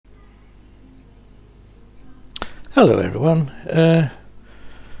Hello everyone,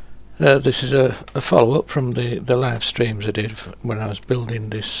 this is a follow-up from the live streams I did when I was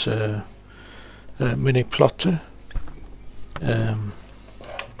building this mini plotter.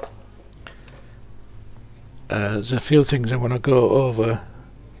 There's a few things I want to go over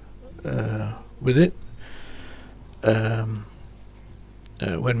with it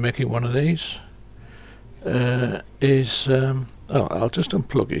when making one of these. I'll just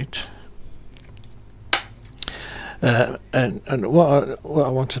unplug it. And what I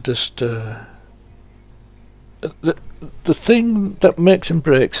want to just the thing that makes and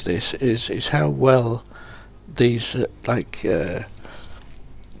breaks this is how well these can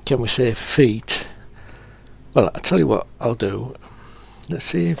we say feet. Well, I'll tell you what I'll do. Let's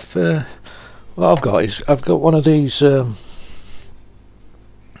see if what I've got one of these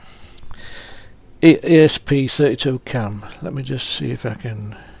ESP32 cam. Let me just see if I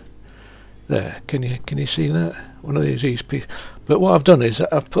can. There, can you see that? One of these ESP. But what I've done is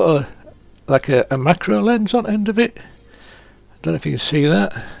I've put a macro lens on the end of it. I don't know if you can see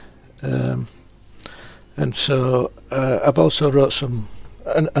that. And so I've also wrote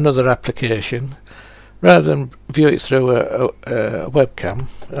another application. Rather than view it through a webcam,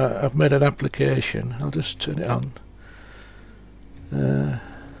 I've made an application. I'll just turn it on.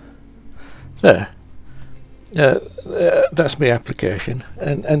 There. That's my application,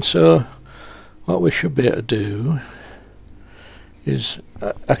 and so what we should be able to do is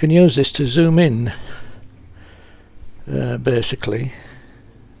I can use this to zoom in, basically.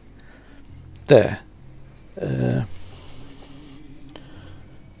 There.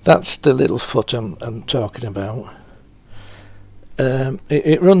 That's the little foot I'm talking about.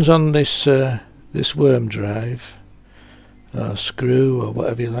 It runs on this this worm drive, or screw, or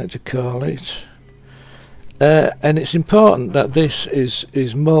whatever you like to call it. And it's important that this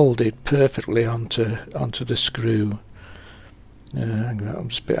is moulded perfectly onto the screw. I'm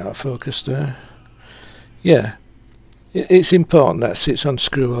just a bit out of focus there. Yeah, it's important that sits on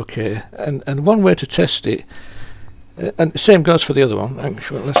screw okay. And one way to test it, and the same goes for the other one.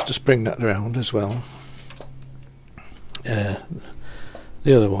 Actually, let's just bring that around as well. The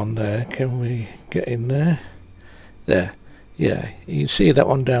other one there. Can we get in there? There. Yeah, you can see that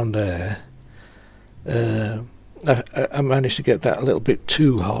one down there. I managed to get that a little bit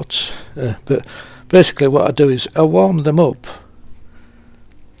too hot, but basically what I do is I warm them up.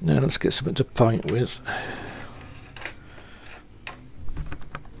 Now let's get something to point with.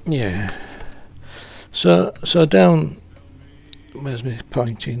 Yeah. So down. Where's me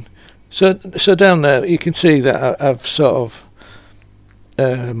pointing? So down there you can see that I've sort of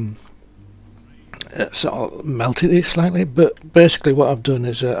melted it slightly, but basically what I've done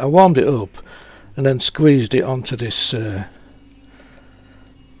is I warmed it up and then squeezed it onto this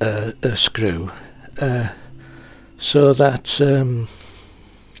screw, so that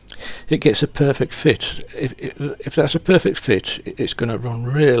it gets a perfect fit. If that's a perfect fit, it's going to run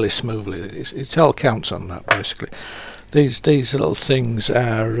really smoothly. It all counts on that, basically. These little things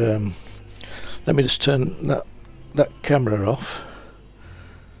are. Let me just turn that camera off.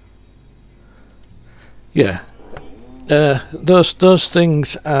 Yeah, those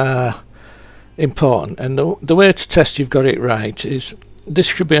things are important, and the way to test you've got it right is this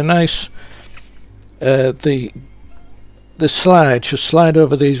should be a nice the slide should slide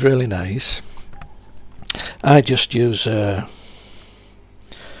over these really nice. I just use a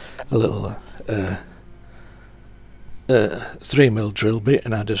little 3mm drill bit,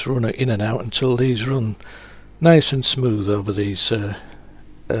 and I just run it in and out until these run nice and smooth over these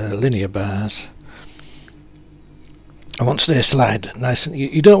linear bars. And once they slide nice, and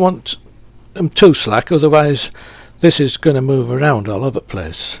you don't want them too slack, otherwise this is going to move around all over the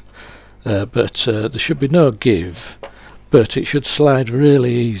place. But there should be no give, but it should slide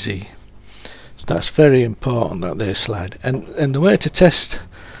really easy. So that's very important that they slide. And the way to test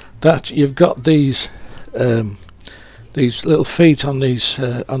that you've got these little feet on these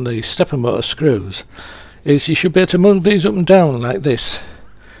on the stepper motor screws is you should be able to move these up and down like this.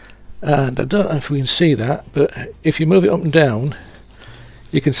 And I don't know if we can see that, but if you move it up and down,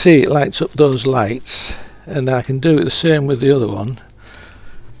 you can see it lights up those lights, and I can do it the same with the other one.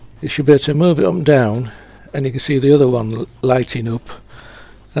 You should be able to move it up and down, and you can see the other one lighting up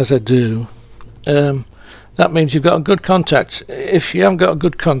as I do. That means you've got a good contact. If you haven't got a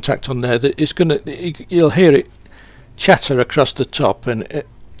good contact on there, you'll hear it chatter across the top, and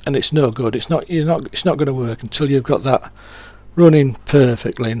it's no good. It's not going to work until you've got that running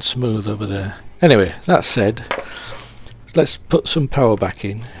perfectly and smooth over there. Anyway, that said, let's put some power back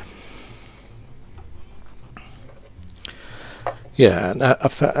in. Yeah, and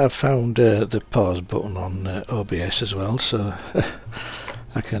I found the pause button on OBS as well, so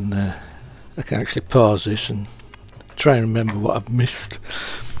I can actually pause this and try and remember what I've missed.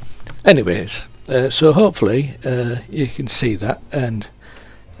 Anyways, so hopefully you can see that, and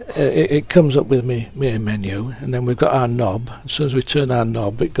it comes up with my menu, and then we've got our knob. As soon as we turn our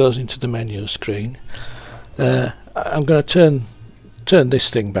knob, it goes into the menu screen. I'm going to turn this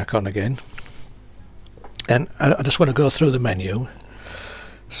thing back on again, and I just want to go through the menu.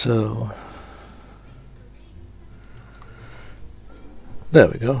 So there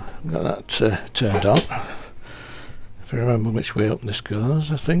we go, I've got that turned on. If I remember which way up this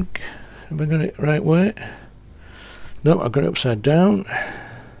goes, I think. Have I got it the right way? No, I've got it upside down.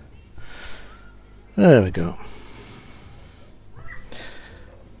 There we go.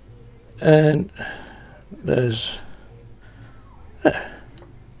 And there's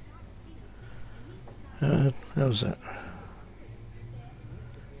how's that?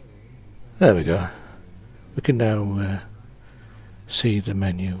 There we go. We can now see the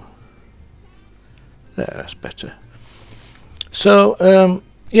menu. There, that's better. So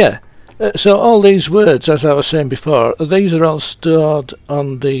yeah, so all these words, as I was saying before, these are all stored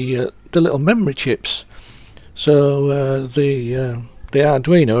on the little memory chips. So the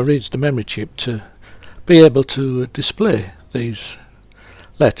Arduino reads the memory chip to be able to display these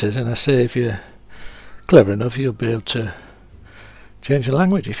letters, and I say if you're clever enough you'll be able to change the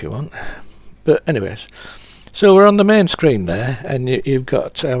language if you want. But anyways, so we're on the main screen there, and you've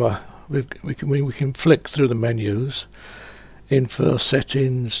got our we can flick through the menus: info,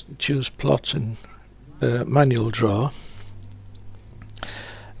 settings, choose plot, and manual draw.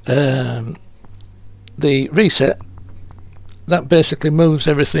 The reset, that basically moves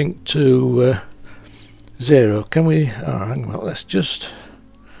everything to 0. Can we? Oh, hang on. Let's just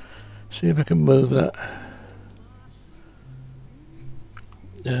see if I can move that.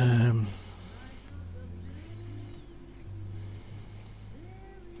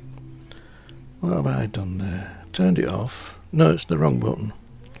 What have I done there? Turned it off. No, it's the wrong button.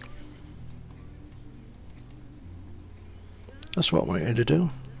 That's what I want you to do.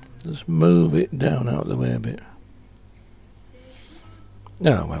 Just move it down out of the way a bit.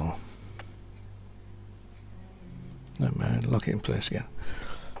 Oh well. Never mind, lock it in place again.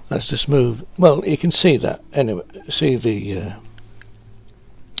 Let's just move. Well, you can see that anyway. See the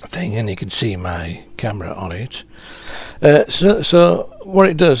thing, and you can see my camera on it. So what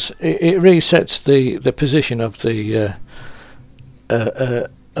it does, it resets the position of the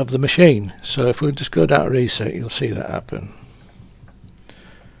machine. So if we just go down to reset, you'll see that happen.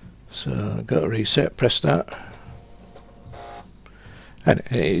 So go to reset, press that, and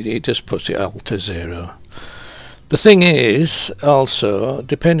it just puts it all to 0. The thing is, also,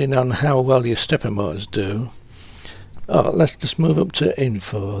 depending on how well your stepper motors do, let's just move up to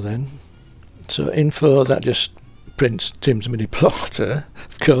info then. So info, that just prints Tim's mini plotter,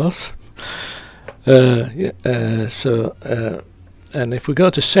 of course. And if we go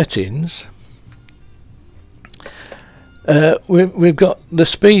to settings, we've got the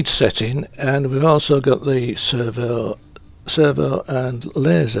speed setting, and we've also got the servo and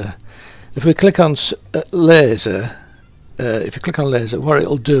laser. If we click on laser, what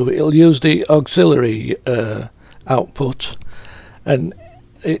it'll do, it'll use the auxiliary output, and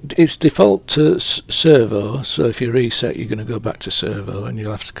it's default to servo. So if you reset, you're going to go back to servo, and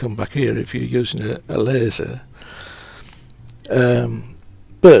you'll have to come back here if you're using a laser.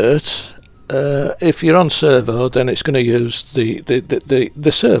 But if you're on servo, then it's going to use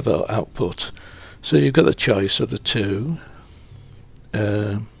the servo output. So you've got the choice of the two.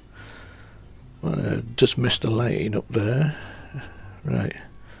 Just missed the lighting up there, right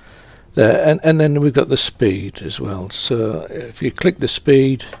there, and then we've got the speed as well. So if you click the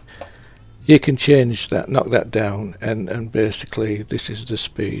speed, you can change that, knock that down, and basically this is the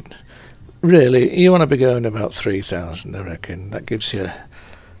speed. Really, you want to be going about 3000, I reckon. That gives you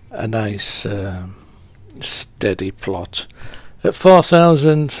a nice steady plot. At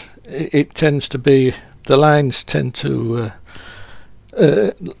 4000, it tends to be, the lines tend to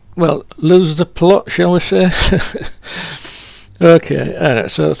well, lose the plot, shall we say? Okay, alright,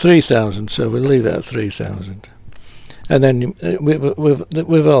 so 3000, so we'll leave it at 3000. And then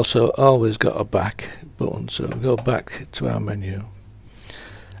we've also always got a back button, so we'll go back to our menu.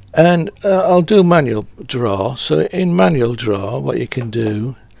 And I'll do manual draw. So in manual draw, what you can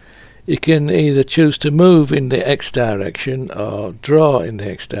do, you can either choose to move in the X direction or draw in the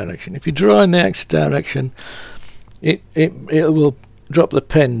X direction. If you draw in the X direction, it will drop the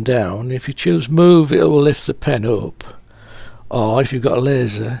pen down. If you choose move, it will lift the pen up. Or if you've got a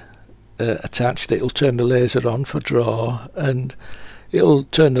laser, attached, it'll turn the laser on for draw, and it'll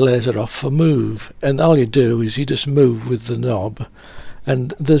turn the laser off for move. And all you do is you just move with the knob,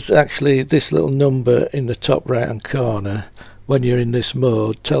 and there's actually this little number in the top right hand corner when you're in this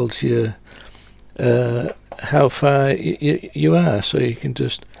mode, tells you how far you are, so you can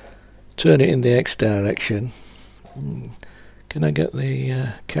just turn it in the X direction. Can I get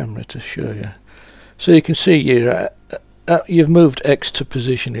the camera to show you? So you can see you've moved X to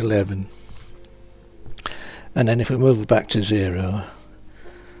position 11, and then if we move back to 0,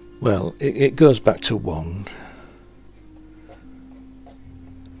 well, it goes back to 1.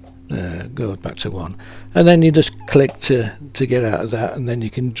 Goes back to 1, and then you just click to get out of that, and then you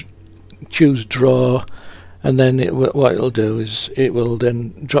can choose draw, and then what it'll do is it will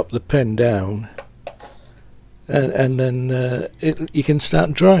then drop the pen down, and then you can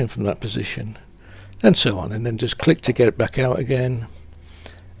start drawing from that position, and so on, and then just click to get it back out again,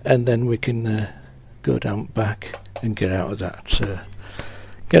 and then we can go down back and get out of that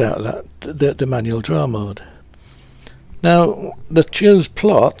the manual draw mode. Now the choose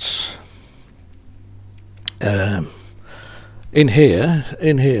plots in here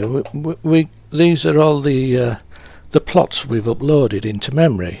these are all the plots we've uploaded into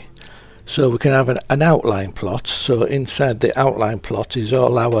memory. So we can have an outline plot. So inside the outline plot is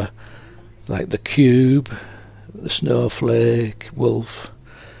all our, like the cube, the snowflake, wolf,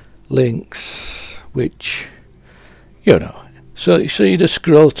 lynx, witch, you know. So you just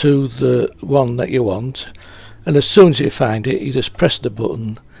scroll to the one that you want, and as soon as you find it, you just press the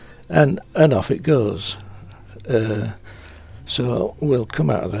button, and off it goes. So we'll come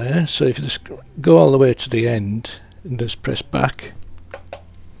out of there. So if you just go all the way to the end and just press back,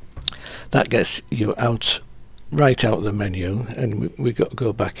 that gets you right out of the menu, and we got to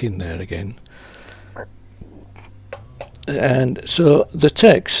go back in there again. And so the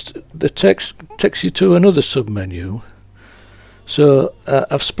text takes you to another sub menu. So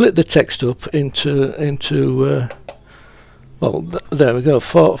I've split the text up into well, there we go,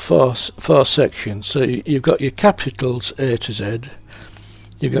 four sections. So you've got your capitals A to Z,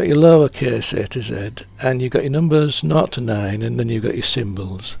 you've got your lowercase a to Z, and you've got your numbers 0 to 9, and then you've got your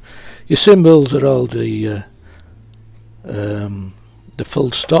symbols. Your symbols are all the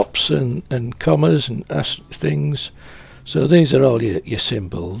full stops and commas and things. So these are all your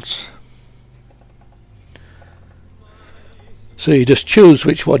symbols. So you just choose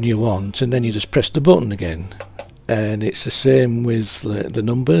which one you want, and then you just press the button again. And it's the same with the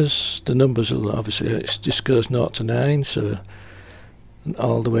numbers. The numbers will obviously, it just goes 0 to 9, so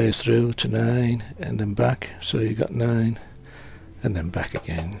all the way through to 9, and then back. So you got 9, and then back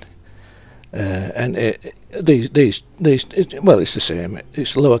again. And well, it's the same.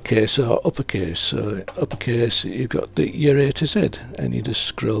 It's lowercase or uppercase. So uppercase, you've got your A to Z, and you just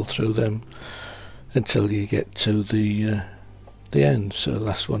scroll through them until you get to the end. So the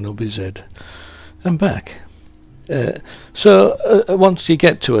last one will be Z, and back. So once you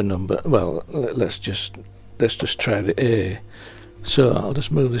get to a number, well, let's just try the A. So I'll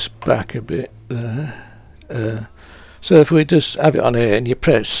just move this back a bit there. So if we just have it on A and you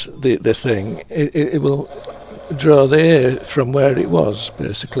press the thing, it will draw the A from where it was,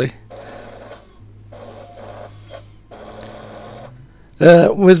 basically.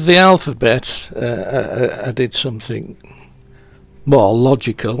 With the alphabet, I did something more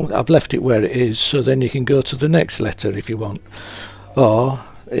logical. I've left it where it is, so then you can go to the next letter if you want. Or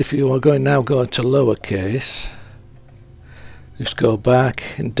if you are going to lowercase, just go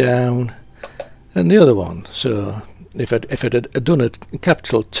back and down, and the other one. So if it had done a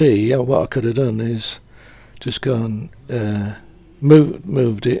capital T, what I could have done is just gone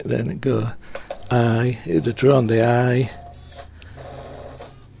moved it, then it go I, it would have drawn the I,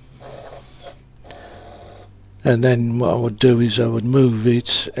 and then what I would do is I would move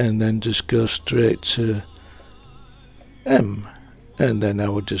it and then just go straight to M, and then I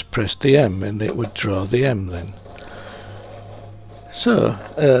would just press the M and it would draw the M then. So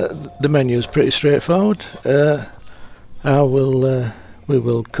the menu is pretty straightforward. We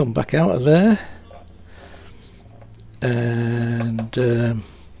will come back out of there, and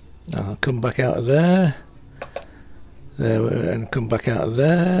I'll come back out of there, and come back out of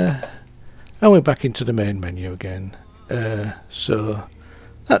there, and we're back into the main menu again. So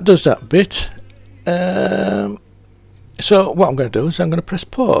that does that bit. So what I'm going to do is I'm going to press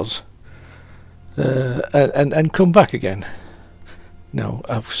pause and come back again. Now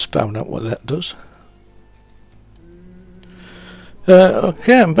I've found out what that does.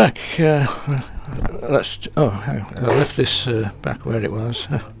 Okay, I'm back. I left this back where it was.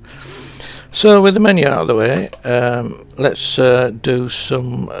 So with the menu out of the way, let's do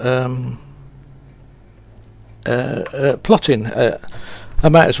some plotting. I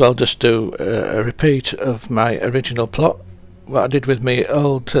might as well just do a repeat of my original plot, what I did with my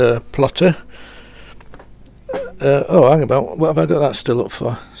old plotter. Oh, hang about, what have I got that still up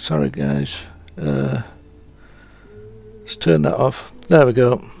for? Sorry guys. Let's turn that off. There we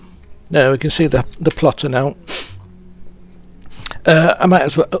go. Now we can see the plotter now. I might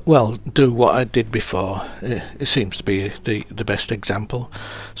as well do what I did before. It seems to be the best example.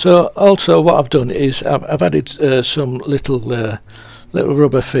 So also what I've done is I've added some little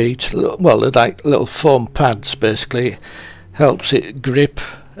rubber feet, well, like little foam pads basically. Helps it grip,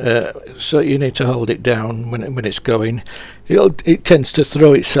 so you need to hold it down when it's going. It tends to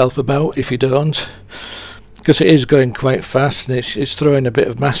throw itself about if you don't, because it is going quite fast and it's throwing a bit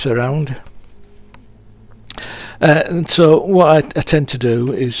of mass around. And so what I tend to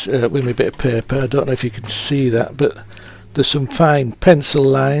do is with my bit of paper, I don't know if you can see that, but there's some fine pencil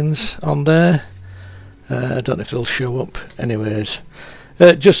lines on there. I don't know if they'll show up. Anyways,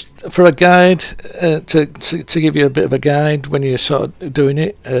 just for a guide, to give you a bit of a guide when you're sort of doing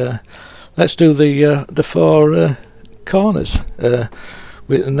it, let's do the four corners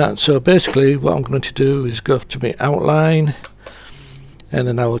and that. So basically what I'm going to do is go to my outline, and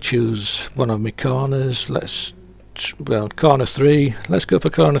then I will choose one of my corners. Corner 3. Let's go for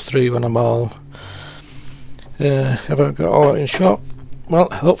corner 3 when I'm all. Have I got all in shot? Well,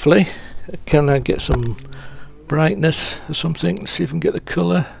 hopefully. Can I get some brightness or something? See if I can get the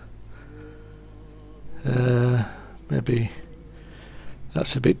colour. Maybe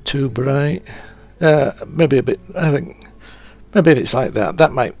that's a bit too bright. Maybe a bit. I think maybe if it's like that,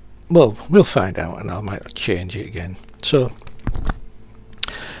 that might. Well, we'll find out, and I might change it again. So.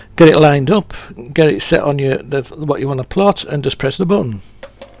 Get it lined up, get it set on what you want to plot, and just press the button.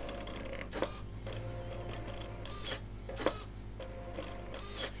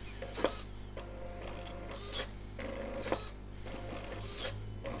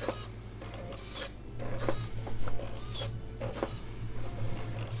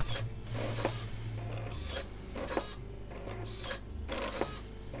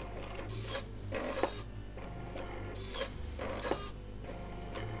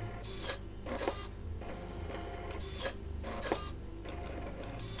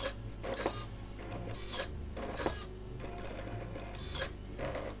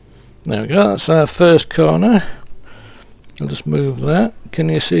 There we go, that's our first corner. I'll just move that. Can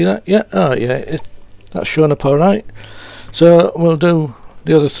you see that? Yeah, oh yeah, that's showing up alright. So we'll do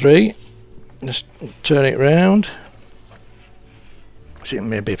the other three. Just turn it round. See,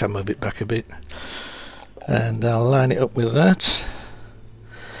 maybe if I move it back a bit. And I'll line it up with that.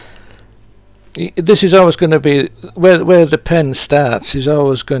 This is always going to be, where the pen starts is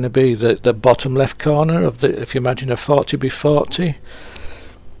always going to be the bottom left corner of if you imagine a 40 by 40.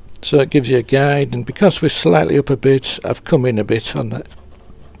 So it gives you a guide, and because we're slightly up a bit, I've come in a bit on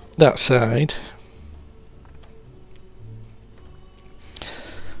that side.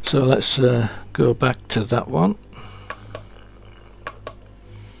 So let's go back to that one.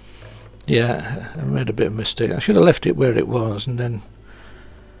 Yeah, I made a bit of a mistake. I should have left it where it was and then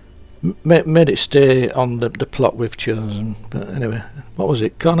made it stay on the plot we've chosen. But anyway, what was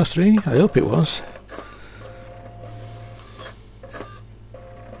it? Corner 3? I hope it was.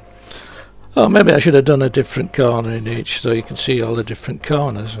 Oh, maybe I should have done a different corner in each so you can see all the different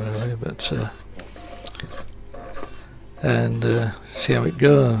corners, really, but and see how it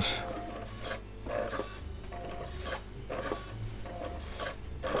goes.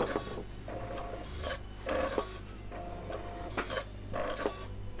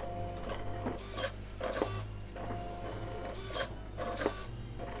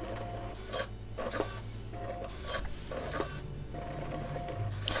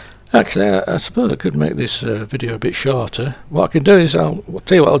 Actually, I suppose I could make this video a bit shorter. What I can do is, I'll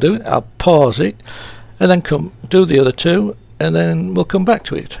tell you what I'll do. I'll pause it, and then come do the other two, and then we'll come back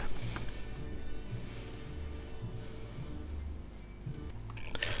to it.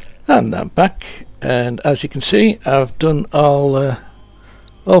 And I'm back, and as you can see, I've done all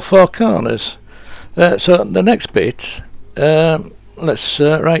four corners. So the next bit, let's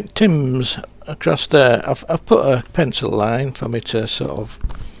write Tim's across there. I've put a pencil line for me to sort of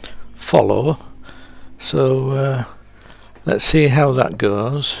follow, so let's see how that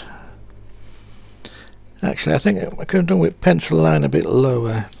goes. Actually, I think I could have done with pencil line a bit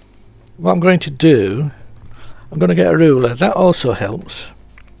lower. What I'm going to do, I'm going to get a ruler. That also helps.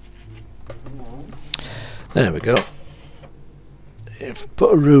 There we go. If I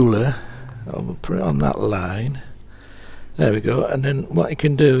put a ruler, I'll put it on that line, There we go. And then what you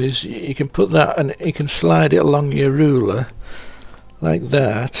can do is you can put that, and you can slide it along your ruler like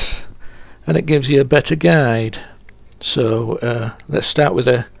that, and it gives you a better guide. So let's start with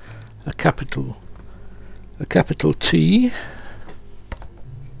a capital T.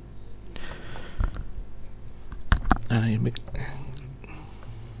 And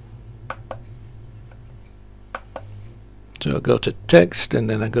so I go to text, and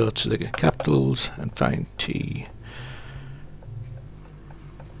then I go to the capitals and find T.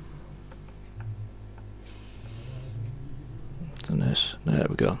 There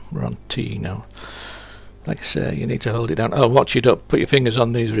we go, we're on T now. Like I say, you need to hold it down. Oh, watch it up, put your fingers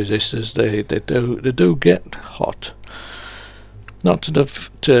on these resistors, they do get hot. Not enough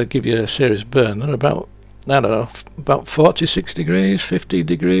to give you a serious burn. They're about, I don't know, about 46 degrees, 50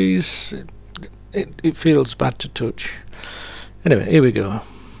 degrees. It feels bad to touch. Anyway, here we go.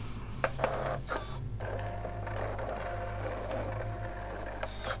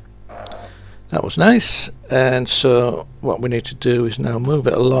 That was nice. And so what we need to do is now move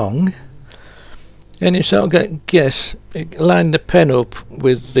it along, and you sort of guess, line the pen up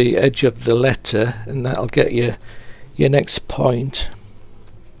with the edge of the letter, and that'll get you your next point,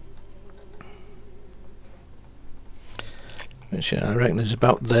 which I reckon is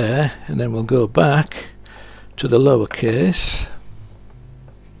about there. And then we'll go back to the lowercase,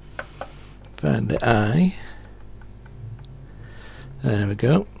 find the I, there we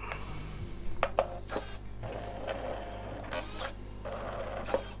go.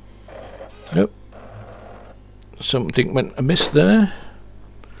 Nope, something went amiss there.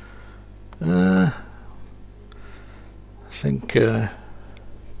 I think oh,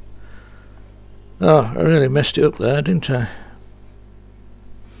 I really messed it up there, didn't I?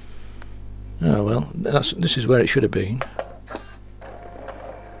 Oh well, this is where it should have been.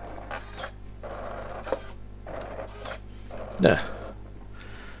 There.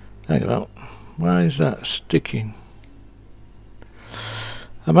 Hang on, why is that sticking?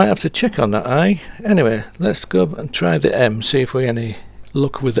 I might have to check on that I. Anyway, let's go and try the M, see if we have any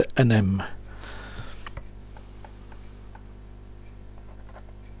luck with an M.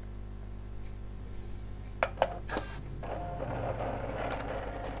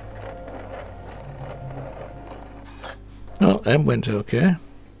 Oh, M went okay.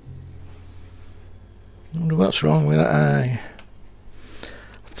 I wonder what's wrong with that I.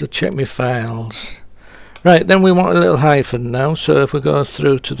 Have to check my files. Right, then we want a little hyphen now, so if we go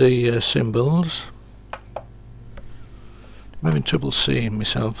through to the symbols. I'm having trouble seeing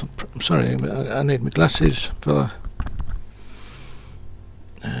myself. I'm sorry, but I need my glasses for...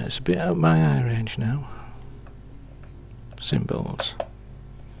 it's a bit out of my eye range now. Symbols.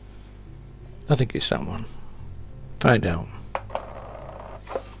 I think it's that one. Find out.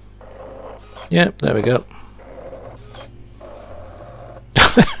 Yep, there we go.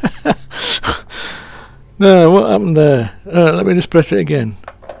 No, what happened there? Let me just press it again.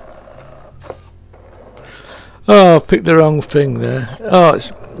 Oh, I picked the wrong thing there. Oh, it's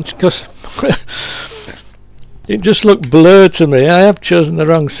because it just looked blurred to me. I have chosen the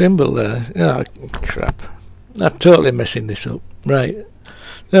wrong symbol there. Oh, crap. I'm totally messing this up. Right.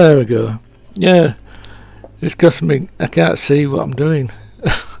 There we go. Yeah. It's because I can't see what I'm doing.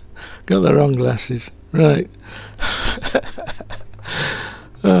 Got the wrong glasses. Right.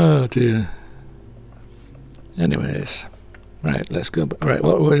 Oh, dear. Anyways, right, let's go. Right,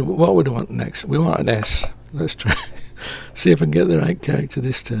 what would we want next? We want an S. Let's try. See if I can get the right character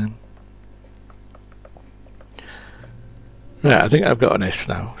this time. Right, I think I've got an S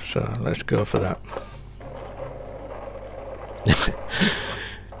now, so let's go for that.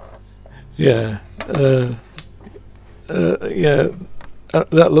 Yeah, yeah,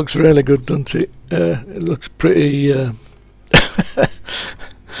 that looks really good, doesn't it? It looks pretty.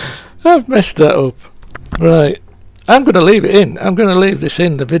 I've messed that up. Right, I'm going to leave it in. I'm going to leave this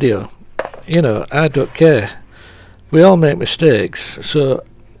in the video. You know, I don't care. We all make mistakes, so,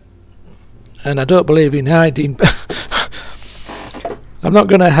 and I don't believe in hiding. I'm not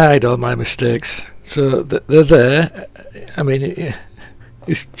going to hide all my mistakes, so they're there. I mean,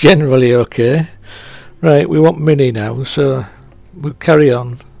 it's generally okay. Right, we want mini now, so we'll carry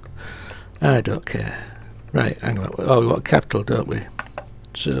on. I don't care. Right, hang on. Oh, we want capital, don't we?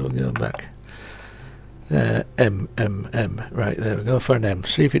 So we'll go back. M. Right, there we go for an M.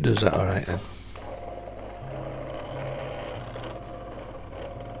 See if it does that alright then.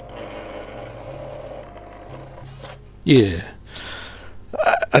 Yeah.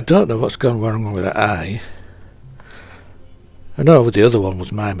 I don't know what's gone wrong with that I. I know the other one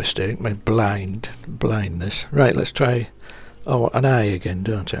was my mistake, my blindness. Right, let's try an I again,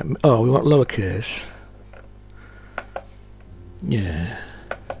 don't I? Oh, we want lowercase. Yeah.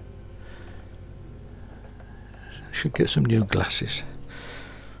 Should get some new glasses.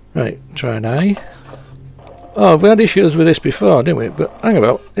 Right, try an eye. Oh, we had issues with this before, didn't we? But hang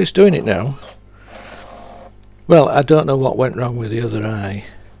about, it's doing it now. Well, I don't know what went wrong with the other eye.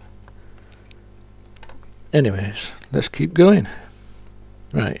 Anyways, let's keep going.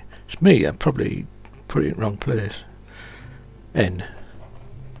 Right, it's me, I probably put it in the wrong place. N.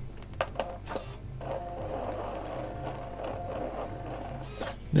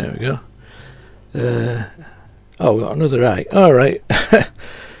 There we go. Oh, we've got another eye. Alright.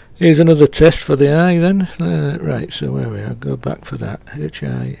 Here's another test for the eye then. Right, so where we are, go back for that.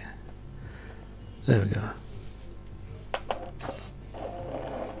 HI. There we go.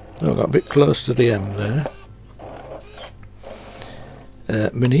 Oh, got a bit close to the M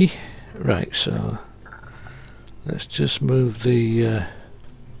there. Mini. Right, so let's just move the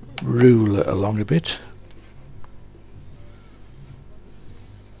ruler along a bit.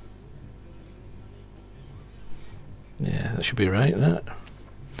 Yeah, that should be right, that.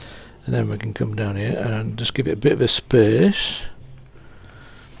 And then we can come down here and just give it a bit of a space.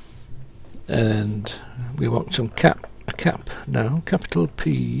 And we want some cap, a cap now, capital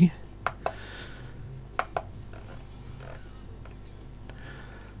P.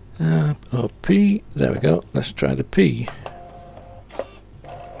 Oh, P, there we go, let's try the P.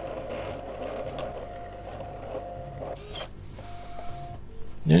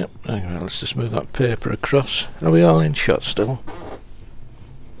 Yep, hang on, let's just move that paper across. Are we all in shot still?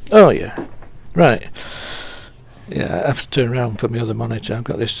 Oh yeah, right. Yeah, I have to turn around for my other monitor. I've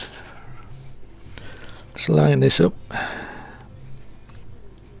got this. Let's line this up.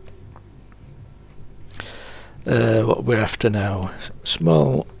 What we're after now,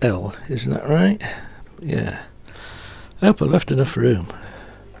 small L, isn't that right? Yeah. I hope I left enough room.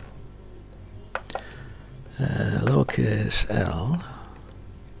 Lowercase L.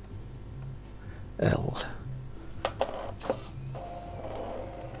 L.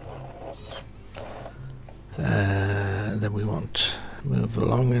 Then we want to move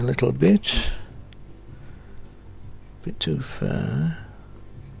along a little bit. Bit too far.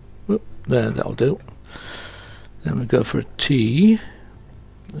 Whoop, there, that'll do. Then we go for a T.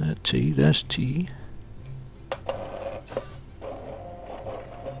 T, there's T.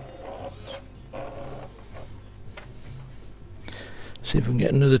 See if we can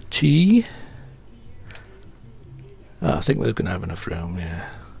get another T. Oh, I think we're going to have enough room, yeah.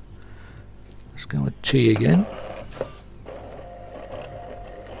 Let's go with T again.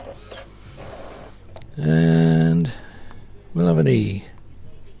 And we'll have an E.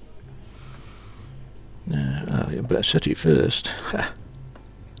 Oh, you better set it first.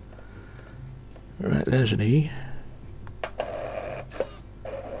 Right, there's an E.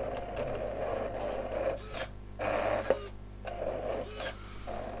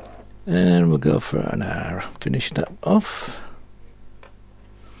 And we'll go for an R. Finish that off.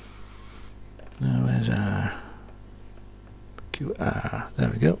 Now where's R? QR. There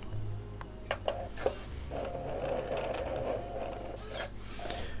we go.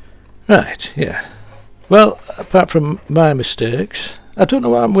 Right, yeah. Well, apart from my mistakes, I don't know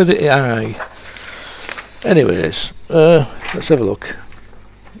what I'm with the I. Anyways, let's have a look.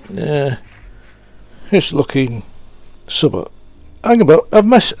 It's looking summer. Hang about, I've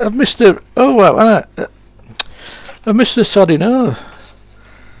missed the, oh wow, I've missed the sodding O.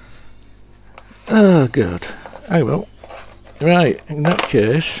 Oh god, hang about. Right, in that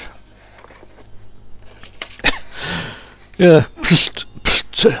case, yeah,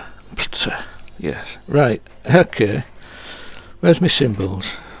 yes, right, okay. Where's my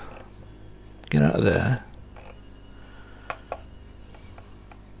symbols? Get out of there.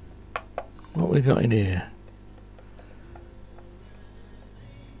 What we got in here?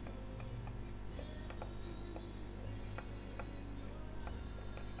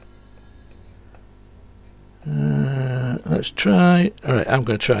 Let's try. Alright, I'm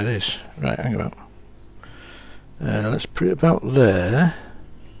going to try this. Right, hang on. Let's put it about there.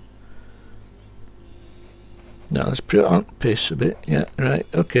 No, let's put it on piss a bit. Yeah, right,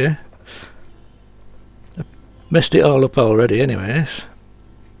 okay. I messed it all up already, anyways.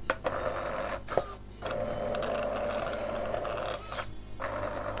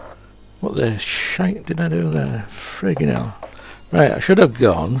 What the shite did I do there? Friggin' hell. Right, I should have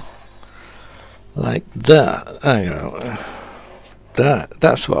gone like that. Hang on.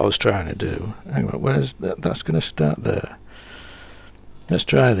 That's what I was trying to do. Hang on, where's that? That's going to start there. Let's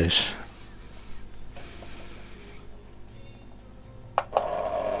try this.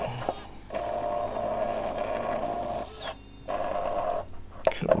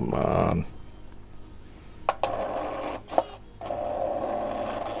 Come on.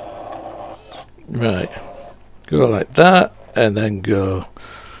 Right, go like that, and then go.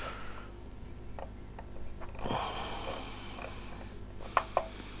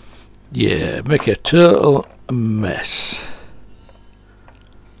 Yeah, make a total mess.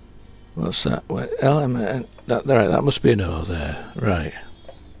 What's that? Wait, element. Right, that must be an O there. Right.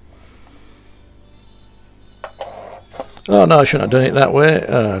 Oh no, I shouldn't have done it that way.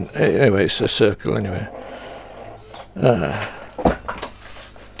 Anyway, it's a circle anyway.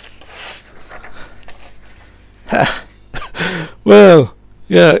 Well,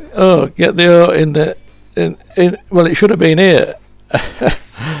 yeah. Oh, get the O in the in. Well, it should have been here.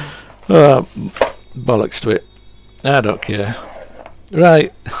 Oh, bollocks to it. I don't care.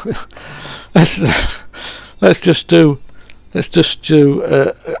 Right. let's just do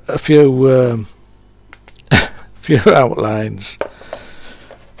a few few outlines.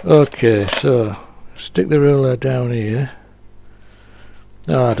 Okay, so stick the ruler down here.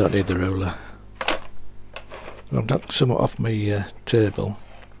 No, I don't need the ruler. I've knocked somewhat off my table.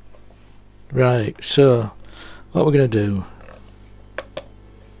 Right, so what we're going to do,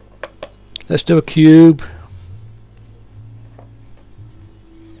 let's do a cube.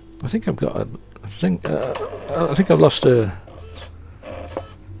 I think I've got I think I've lost a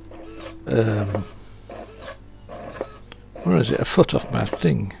where is it? A foot off my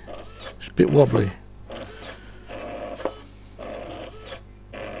thing. It's a bit wobbly.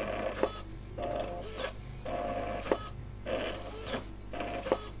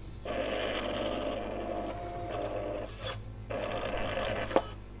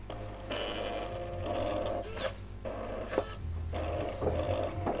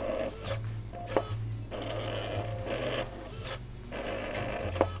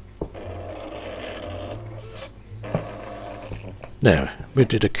 Now, we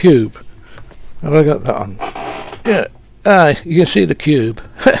did a cube. Have I got that on? Yeah. You can see the cube.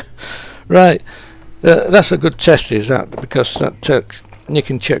 Right. That's a good test, is that? Because that you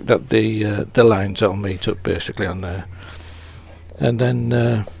can check that the lines all meet up basically on there. And then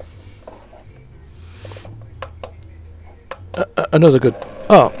another good.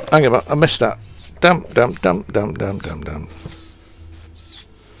 Oh, hang on, I missed that. Damn.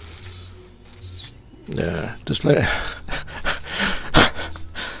 Yeah, just let it.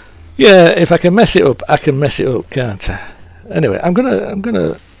 Yeah, if I can mess it up, I can mess it up, can't I? Anyway, I'm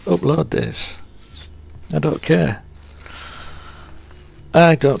gonna upload this. I don't care.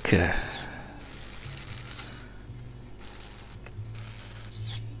 I don't care.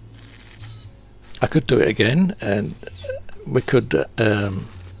 I could do it again, and we could.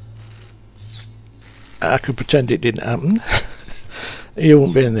 I could pretend it didn't happen. You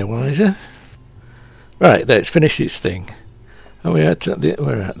won't be any wiser. Right, there, it's finished its thing. And we're at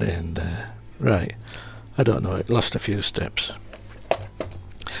the end there. Right. I don't know, it lost a few steps.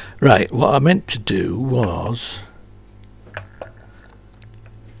 Right, what I meant to do was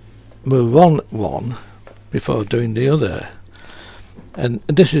move on one before doing the other. And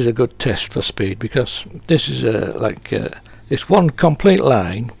this is a good test for speed, because this is it's one complete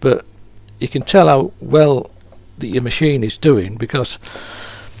line, but you can tell how well your machine is doing, because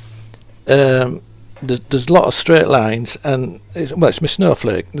there's a lot of straight lines, and it's my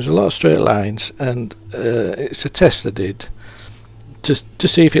snowflake. There's a lot of straight lines, and it's a test I did to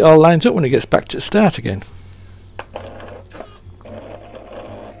see if it all lines up when it gets back to the start again.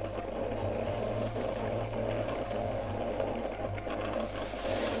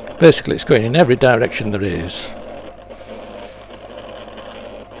 Basically, it's going in every direction there is,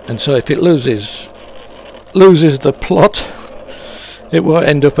 and so if it loses the plot, it won't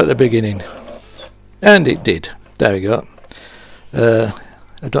end up at the beginning. And it did. There we go. I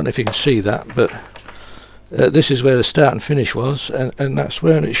don't know if you can see that, but this is where the start and finish was, and that's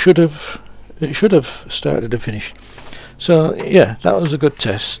where it should have started and finished. So yeah, that was a good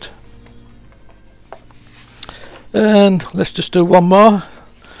test. And let's just do one more.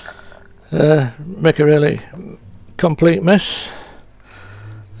 Make a really complete mess.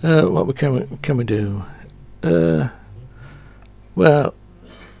 What can we do? Well.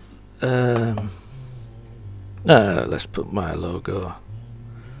 Let's put my logo.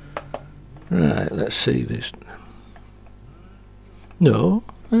 Right, let's see this. No.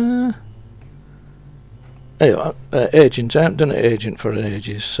 Anyway, agent. I haven't done an agent for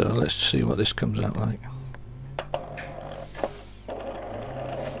ages, so let's see what this comes out like.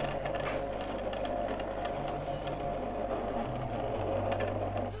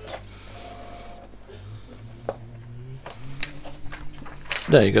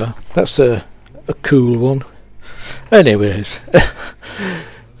 There you go. That's a cool one. Anyways,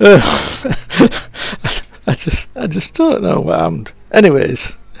 I just don't know what happened.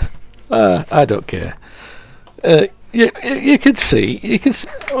 Anyways, I don't care. You can see,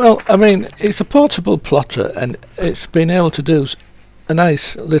 well, I mean, it's a portable plotter, and it's been able to do a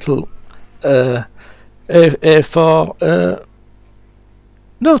nice little A4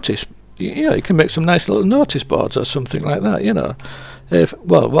 notice. You know, you can make some nice little notice boards or something like that, you know.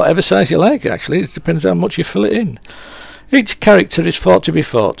 Well, whatever size you like, actually. It depends how much you fill it in. Each character is 40 by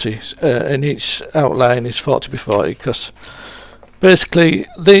 40, and each outline is 40 by 40, because basically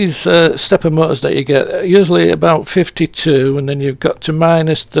these stepper motors that you get are usually about 52, and then you've got to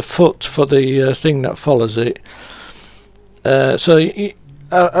minus the foot for the thing that follows it. So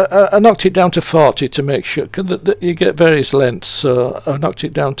I knocked it down to 40 to make sure, because you get various lengths, so I knocked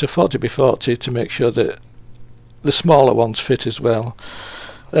it down to 40 by 40 to make sure that the smaller ones fit as well.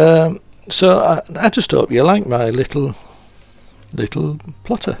 So I just hope you like my little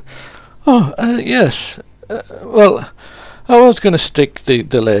plotter. Oh, yes. Well, I was going to stick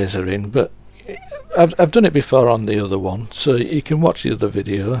the laser in, but I've done it before on the other one, so you can watch the other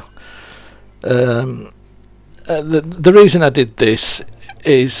video. The reason I did this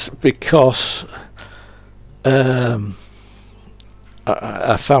is because I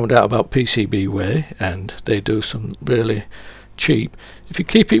found out about PCB way, and they do some really cheap. If you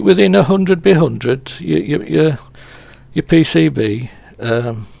keep it within 100 by 100, your PCB,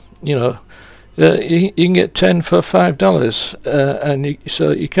 you know, you can get 10 for $5, and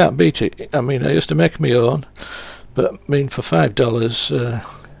so you can't beat it. I mean, I used to make my own, but I mean, for $5,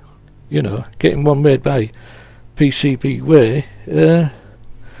 you know, getting one made by PCB way,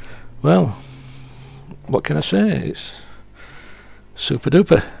 well, what can I say? It's super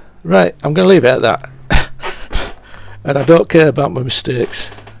duper. Right, I'm going to leave it at that. And I don't care about my mistakes.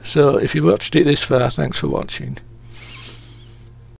 So if you watched it this far, thanks for watching.